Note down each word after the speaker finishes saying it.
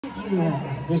you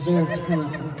deserve to come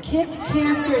up. Kicked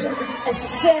cancer's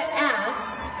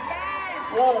ass.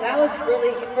 Whoa, that was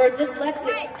really, for a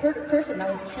dyslexic person, that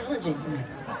was challenging for me.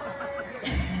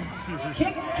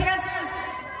 Kicked cancer's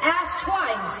ass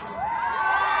twice.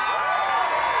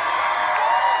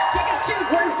 Tickets to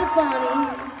Gwen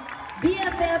Stefani.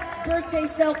 BFF birthday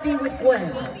selfie with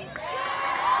Gwen.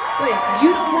 Wait,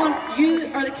 you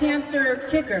are the cancer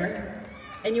kicker,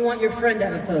 and you want your friend to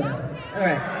have a photo. All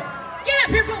right. Get up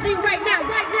here, both of you, right now,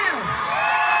 right now.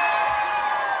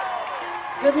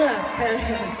 Good luck,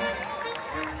 guys.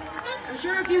 I'm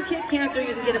sure if you kick cancer,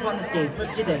 you can get up on the stage.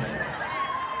 Let's do this.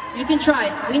 You can try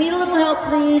it. We need a little help,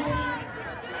 please.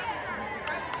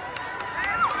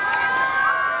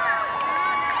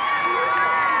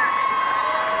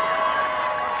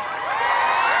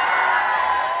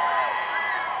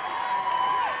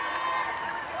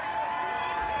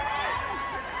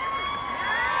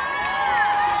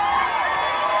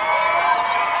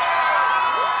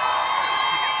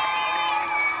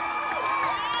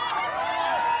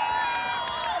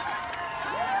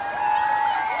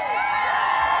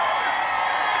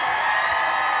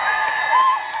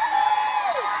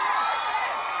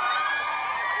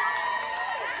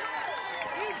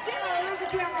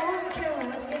 Where's the camera?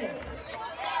 Let's get it.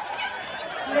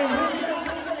 Okay, who's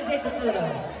gonna take the photo?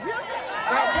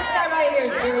 Right, this guy right here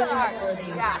is very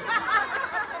trustworthy. Look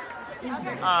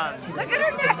at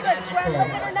her necklace, Gwen.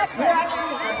 Look at her necklace. We're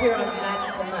actually up here on a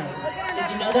magical night. Did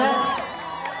you know that?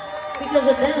 Because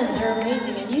of them, they're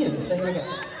amazing and you. So here we go.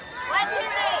 What do you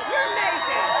think? You're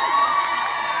amazing.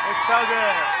 It's so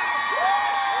good.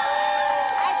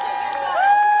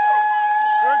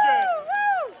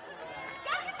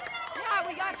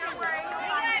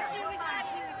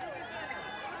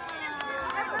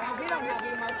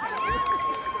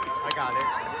 I got it.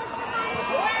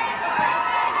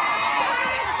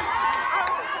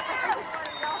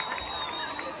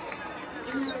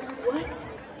 What?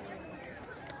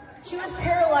 She was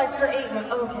paralyzed for 8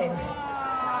 months. Okay.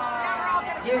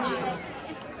 Dear Jesus.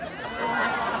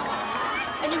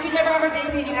 And you could never have a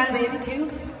baby and you had a baby too?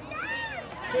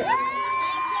 Okay.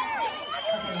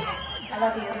 I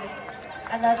love you.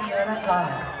 I love you. I love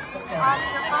God. Let's go.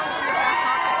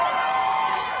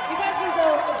 You guys can go,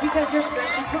 because you're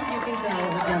special, you can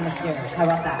go down the stairs. How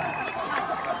about that?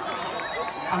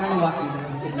 I'm gonna walk you.